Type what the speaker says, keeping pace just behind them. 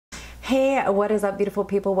Hey, what is up, beautiful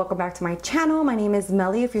people? Welcome back to my channel. My name is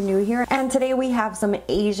Meli if you're new here, and today we have some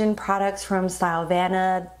Asian products from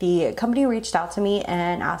Stylevana. The company reached out to me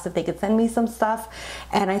and asked if they could send me some stuff,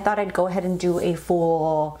 and I thought I'd go ahead and do a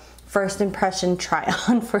full first impression try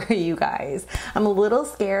on for you guys. I'm a little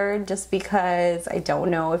scared just because I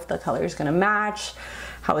don't know if the color is gonna match,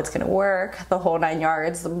 how it's gonna work, the whole 9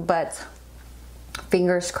 yards, but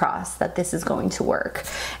fingers crossed that this is going to work.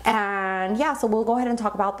 And yeah, so we'll go ahead and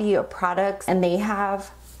talk about the products, and they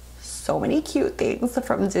have so many cute things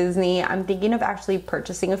from Disney. I'm thinking of actually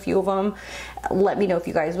purchasing a few of them. Let me know if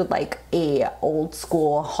you guys would like a old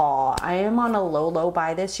school haul. I am on a low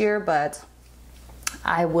buy this year, but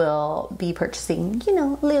I will be purchasing, you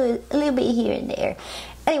know, a little bit here and there.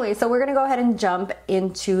 Anyway, so we're gonna go ahead and jump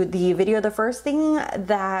into the video. The first thing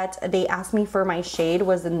that they asked me for my shade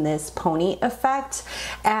was in this pony effect,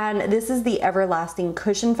 and this is the Everlasting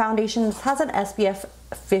Cushion Foundation. This has an SPF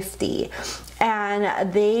 50,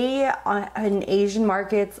 and they in Asian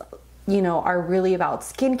markets, you know, are really about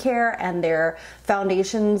skincare, and their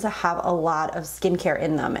foundations have a lot of skincare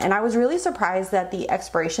in them. And I was really surprised that the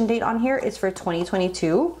expiration date on here is for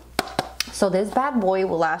 2022. So this bad boy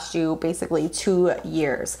will last you basically 2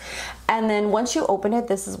 years. And then once you open it,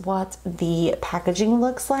 this is what the packaging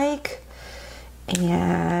looks like.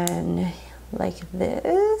 And like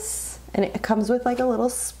this. And it comes with like a little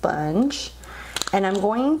sponge. And I'm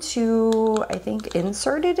going to, I think,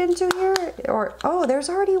 insert it into here. Or, oh, there's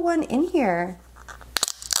already one in here.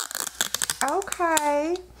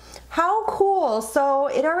 Okay. How cool. So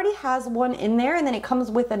it already has one in there, and then it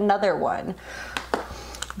comes with another one.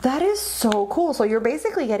 That is so cool. So you're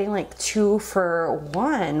basically getting like 2 for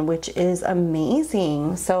 1, which is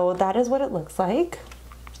amazing. So that is what it looks like.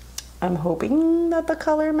 I'm hoping that the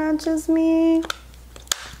color matches me.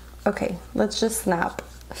 Okay, let's just snap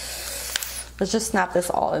this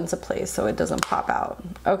all into place so it doesn't pop out.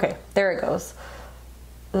 Okay, there it goes.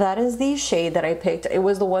 That is the shade that I picked. It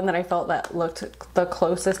was the one that I felt that looked the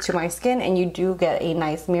closest to my skin, and you do get a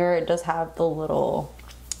nice mirror. It does have the little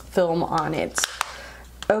film on it.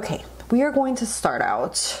 Okay, we are going to start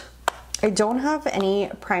out. I don't have any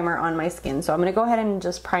primer on my skin, so I'm gonna go ahead and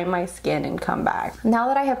just prime my skin and come back. Now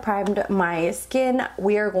that I have primed my skin,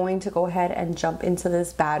 we are going to go ahead and jump into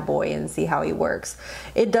this bad boy and see how he works.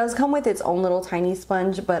 It does come with its own little tiny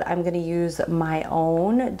sponge, but I'm gonna use my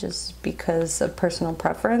own just because of personal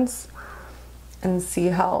preference and see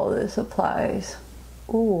how this applies.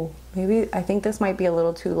 Ooh, maybe, I think this might be a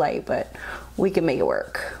little too light, but we can make it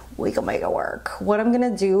work. We can make it work. What I'm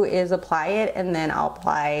gonna do is apply it, and then I'll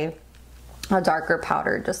apply a darker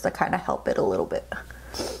powder just to kind of help it a little bit.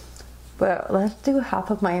 But let's do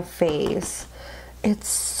half of my face. It's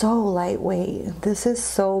so lightweight. This is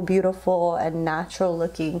so beautiful and natural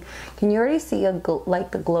looking. Can you already see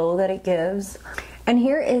like the glow that it gives? And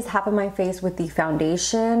here is half of my face with the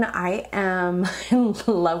foundation. I am in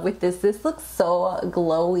love with this. This looks so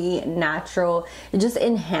glowy, natural. It just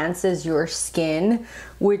enhances your skin,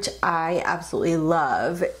 which I absolutely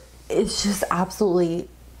love. It's just absolutely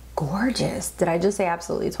gorgeous. Did I just say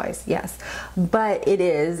absolutely twice? Yes. But it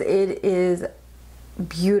is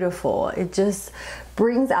beautiful. It just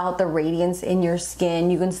brings out the radiance in your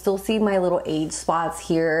skin. You can still see my little age spots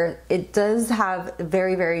here. It does have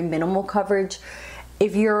very minimal coverage.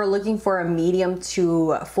 If you're looking for a medium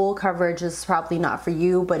to full coverage, this is probably not for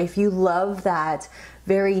you, but if you love that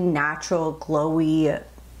very natural glowy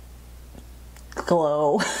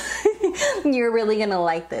glow, you're really gonna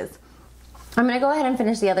like this. I'm gonna go ahead and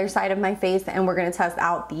finish the other side of my face, and we're gonna test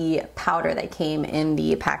out the powder that came in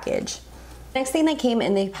the package. Next thing that came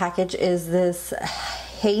in the package is this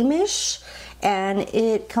heimish, and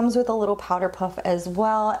it comes with a little powder puff as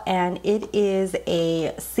well, and it is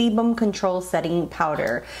a sebum control setting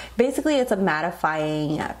powder. Basically, it's a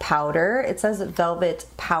mattifying powder. It says Velvet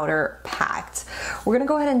Powder Pact. We're gonna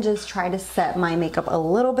go ahead and just try to set my makeup a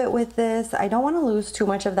little bit with this. I don't wanna lose too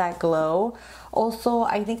much of that glow. Also,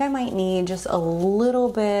 I think I might need just a little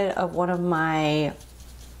bit of one of my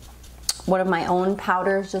own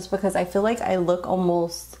powders, just because I feel like I look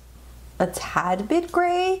almost a tad bit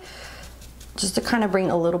gray, just to kind of bring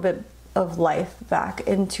a little bit of life back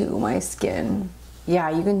into my skin. Yeah,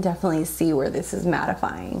 you can definitely see where this is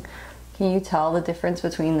mattifying. Can you tell the difference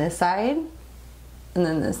between this side and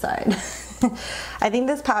then this side? I think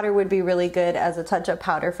this powder would be really good as a touch-up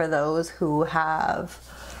powder for those who have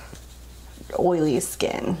oily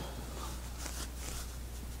skin.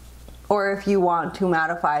 Or if you want to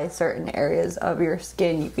mattify certain areas of your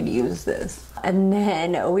skin, you could use this. And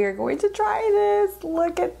then we are going to try this.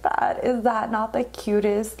 Look at that. Is that not the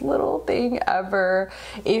cutest little thing ever?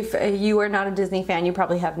 If you are not a Disney fan, you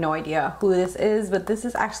probably have no idea who this is, but this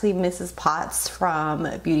is actually Mrs. Potts from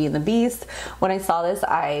Beauty and the Beast. When I saw this,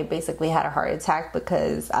 I basically had a heart attack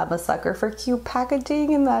because I'm a sucker for cute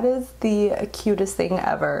packaging, and that is the cutest thing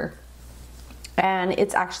ever. And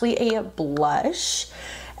it's actually a blush.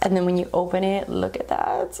 And then when you open it, look at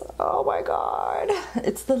that. Oh my God.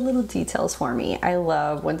 It's the little details for me. I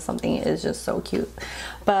love when something is just so cute.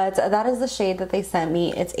 But that is the shade that they sent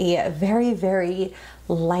me. It's a very, very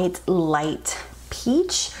light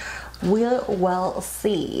peach. We'll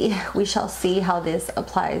see. We shall see how this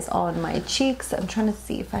applies on my cheeks. I'm trying to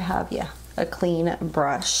see if I have, yeah, a clean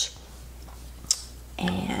brush.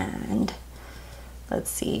 And let's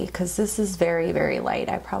see, because this is very, very light.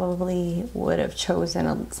 I probably would have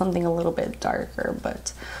chosen something a little bit darker,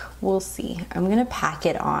 but we'll see. I'm gonna pack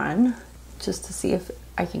it on just to see if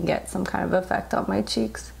I can get some kind of effect on my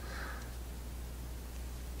cheeks.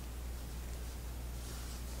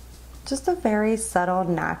 Just a very subtle,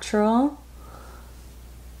 natural.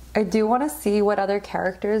 I do want to see what other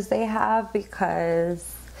characters they have,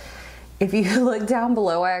 because if you look down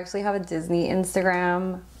below, I actually have a Disney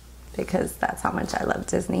Instagram, because that's how much I love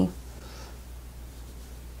Disney.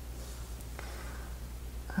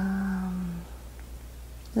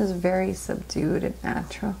 This is very subdued and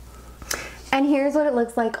natural. And here's what it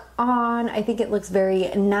looks like on. I think it looks very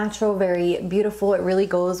natural, very beautiful. It really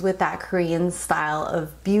goes with that Korean style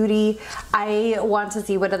of beauty. I want to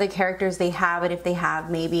see what other characters they have, and if they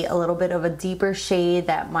have maybe a little bit of a deeper shade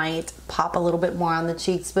that might pop a little bit more on the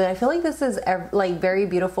cheeks. But I feel like this is like very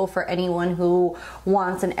beautiful for anyone who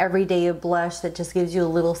wants an everyday blush that just gives you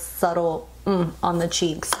a little subtle on the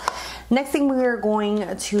cheeks. Next thing we're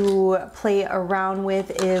going to play around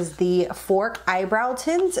with is the Fork Eyebrow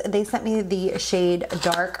Tint. They sent me the shade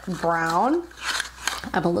Dark Brown.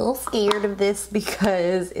 I'm a little scared of this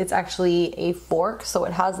because it's actually a fork, so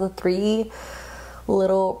it has the 3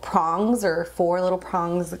 little prongs, or 4 little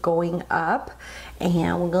prongs going up.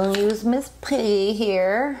 And we're gonna use Miss P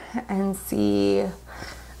here and see,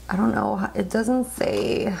 I don't know, it doesn't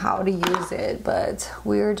say how to use it, but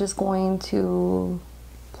we're just going to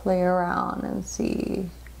play around and see.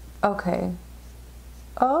 Okay.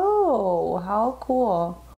 Oh, how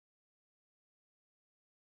cool.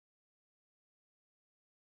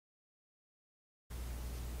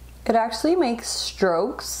 It actually makes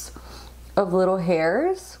strokes of little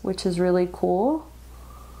hairs, which is really cool.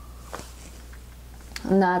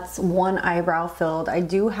 And that's one eyebrow filled. I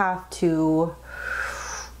do have to,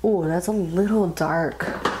 oh, that's a little dark,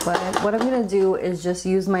 but what I'm gonna do is just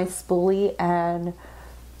use my spoolie and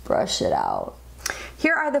brush it out.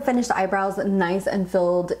 Here are the finished eyebrows, nice and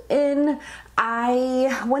filled in.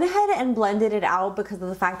 I went ahead and blended it out because of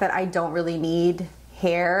the fact that I don't really need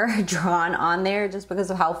hair drawn on there, just because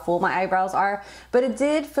of how full my eyebrows are, but it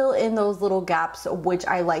did fill in those little gaps, which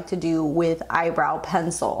I like to do with eyebrow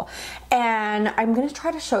pencil. And I'm gonna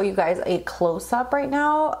try to show you guys a close-up right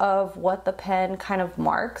now of what the pen kind of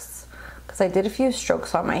marks, because I did a few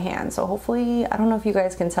strokes on my hand, so hopefully, I don't know if you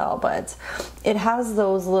guys can tell, but it has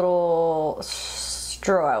those little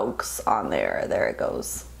strokes on there. There it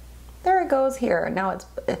goes. There it goes here. Now it's,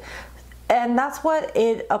 and that's what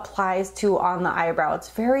it applies to on the eyebrow. It's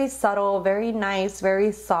very subtle, very nice,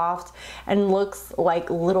 very soft, and looks like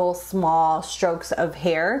little small strokes of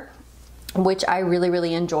hair, which I really,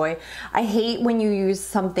 really enjoy. I hate when you use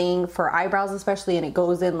something for eyebrows especially and it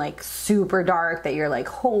goes in like super dark that you're like,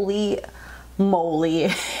 holy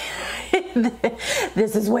moly.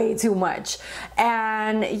 This is way too much.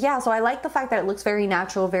 And yeah, so I like the fact that it looks very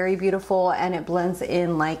natural, very beautiful, and it blends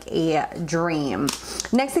in like a dream.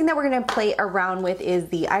 Next thing that we're gonna play around with is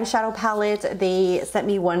the eyeshadow palette. They sent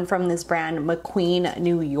me one from this brand, MACQUEEN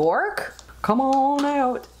New York. Come on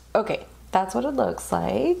out. Okay, that's what it looks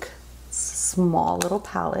like. Small little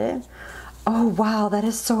palette. Oh wow, that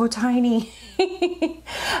is so tiny.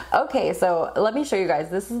 Okay, so let me show you guys.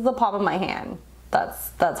 This is the palm of my hand.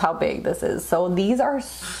 That's how big this is. So these are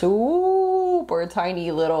super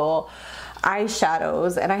tiny little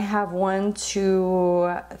eyeshadows, and I have 1,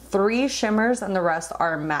 2, 3 shimmers and the rest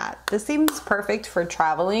are matte. This seems perfect for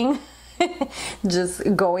traveling.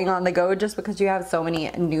 Just going on the go, just because you have so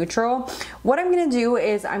many neutral. What I'm gonna do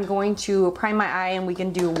is I'm going to prime my eye and we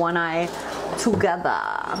can do one eye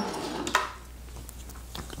together.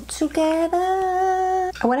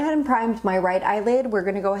 I went ahead and primed my right eyelid. We're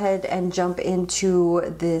gonna go ahead and jump into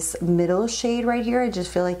this middle shade right here. I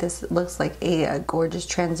just feel like this looks like a gorgeous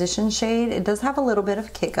transition shade. It does have a little bit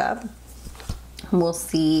of kick up. We'll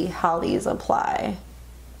see how these apply.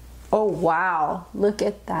 Oh wow, look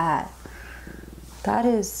at that. That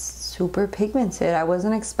is super pigmented. I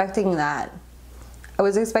wasn't expecting that. I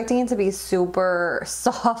was expecting it to be super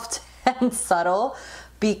soft and subtle,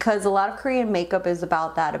 because a lot of Korean makeup is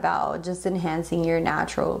about that, about just enhancing your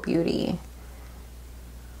natural beauty.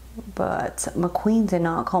 But MACQUEEN did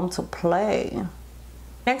not come to play.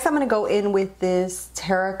 Next, I'm gonna go in with this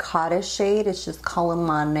terracotta shade. It's just calling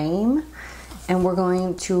my name. And we're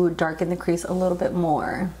going to darken the crease a little bit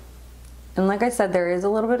more. And like I said, there is a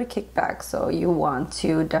little bit of kickback, so you want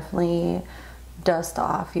to definitely dust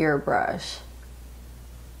off your brush.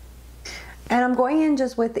 And I'm going in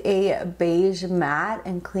just with a beige matte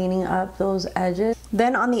and cleaning up those edges.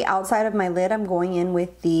 Then on the outside of my lid, I'm going in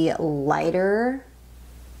with the lighter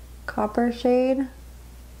copper shade.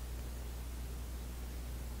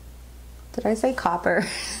 Did I say copper?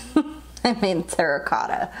 I mean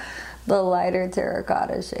terracotta. The lighter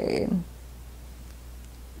terracotta shade.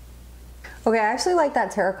 Okay, I actually like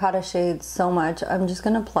that terracotta shade so much. I'm just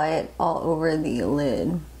gonna apply it all over the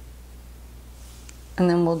lid. And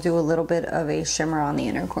then we'll do a little bit of a shimmer on the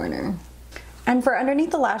inner corner. And for underneath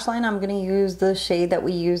the lash line, I'm gonna use the shade that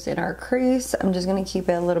we used in our crease. I'm just gonna keep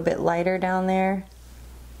it a little bit lighter down there.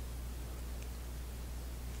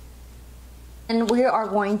 And we are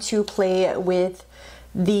going to play with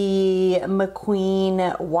the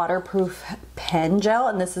MACQUEEN waterproof pen gel,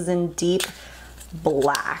 and this is in deep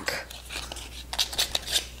black.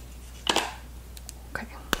 Okay.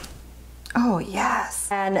 Oh yes.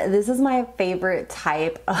 And this is my favorite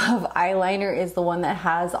type of eyeliner, is the one that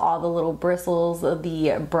has all the little bristles of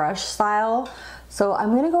the brush style. So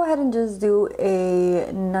I'm gonna go ahead and just do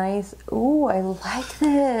a nice, ooh, I like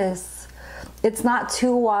this. It's not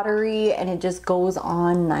too watery and it just goes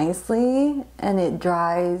on nicely, and it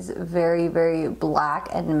dries very, very black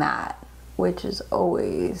and matte, which is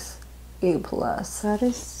always a plus. That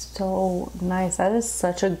is so nice. That is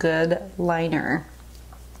such a good liner.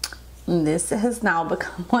 This has now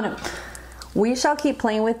become one of, we shall keep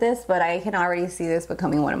playing with this, but I can already see this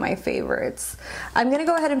becoming one of my favorites. I'm gonna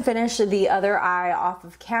go ahead and finish the other eye off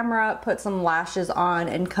of camera, put some lashes on,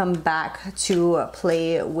 and come back to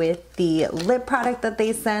play with the lip product that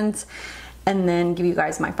they sent, and then give you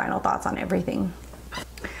guys my final thoughts on everything.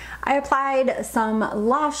 I applied some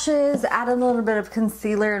lashes, added a little bit of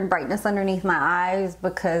concealer and brightness underneath my eyes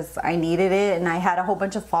because I needed it, and I had a whole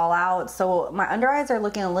bunch of fallout. So my under eyes are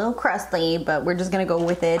looking a little crusty, but we're just gonna go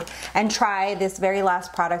with it and try this very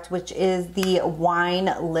last product, which is the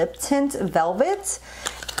Wine Lip Tint Velvet.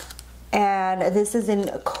 And this is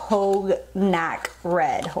in Cognac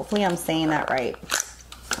Red. Hopefully I'm saying that right.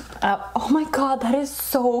 Oh my god, that is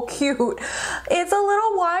so cute. It's a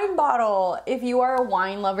little wine bottle. If you are a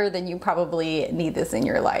wine lover, then you probably need this in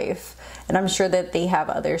your life. And I'm sure that they have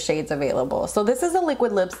other shades available. So this is a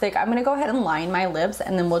liquid lipstick. I'm gonna go ahead and line my lips,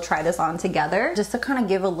 and then we'll try this on together just to kind of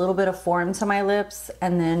give a little bit of form to my lips.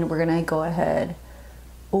 And then we're gonna go ahead.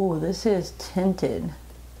 Oh, this is tinted.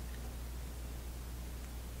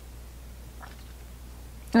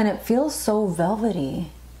 And it feels so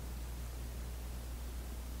velvety.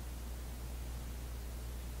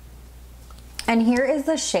 And here is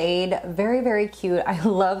the shade, very, very cute. I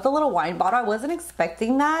love the little wine bottle. I wasn't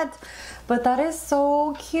expecting that, but that is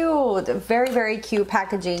so cute. Very, very cute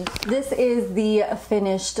packaging. This is the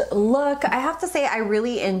finished look. I have to say, I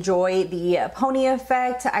really enjoy the pony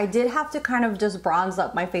effect. I did have to kind of just bronze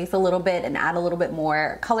up my face a little bit and add a little bit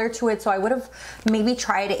more color to it. So I would have maybe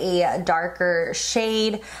tried a darker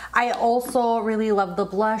shade. I also really love the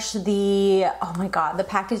blush. Oh my God, the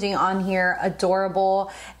packaging on here,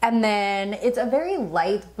 adorable. And then it's a very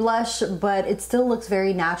light blush, but it still looks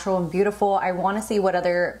very natural and beautiful. I want to see what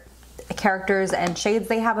other characters and shades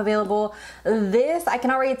they have available. This, I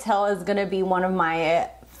can already tell, is going to be one of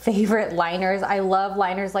my favorite liners. I love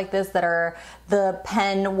liners like this that are the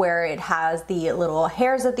pen where it has the little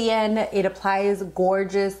hairs at the end. It applies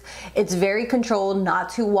gorgeous. It's very controlled,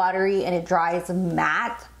 not too watery, and it dries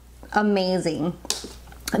matte. Amazing.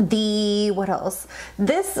 what else?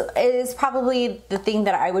 This is probably the thing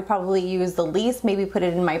that I would probably use the least, maybe put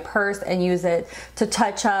it in my purse and use it to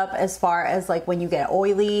touch up as far as like when you get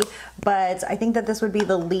oily. But I think that this would be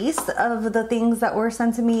the least of the things that were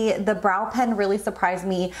sent to me. The brow pen really surprised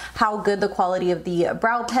me how good the quality of the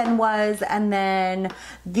brow pen was. And then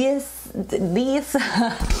this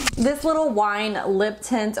little wine lip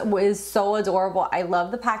tint was so adorable. I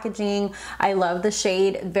love the packaging. I love the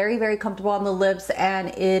shade. Very, very comfortable on the lips, and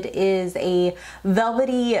it is a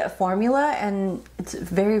velvety formula, and it's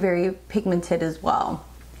very, very pigmented as well.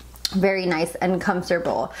 Very nice and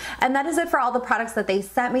comfortable. And that is it for all the products that they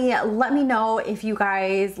sent me. Let me know if you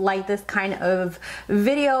guys like this kind of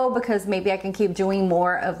video, because maybe I can keep doing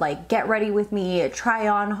more of like get ready with me, try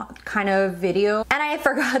on kind of video. And I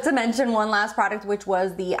forgot to mention one last product, which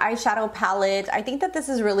was the eyeshadow palette. I think that this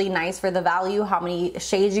is really nice for the value, how many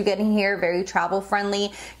shades you get in here, very travel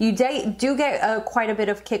friendly. You do get quite a bit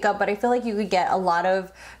of kick up, but I feel like you could get a lot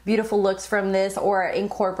of beautiful looks from this or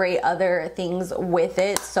incorporate other things with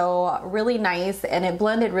it. So really nice, and it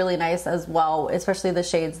blended really nice as well, especially the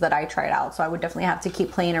shades that I tried out. So I would definitely have to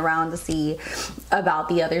keep playing around to see about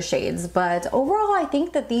the other shades. But overall, I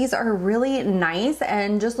think that these are really nice,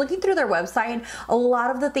 and just looking through their website, a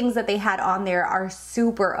lot of the things that they had on there are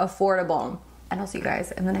super affordable. And I'll see you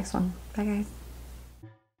guys in the next one. Bye guys.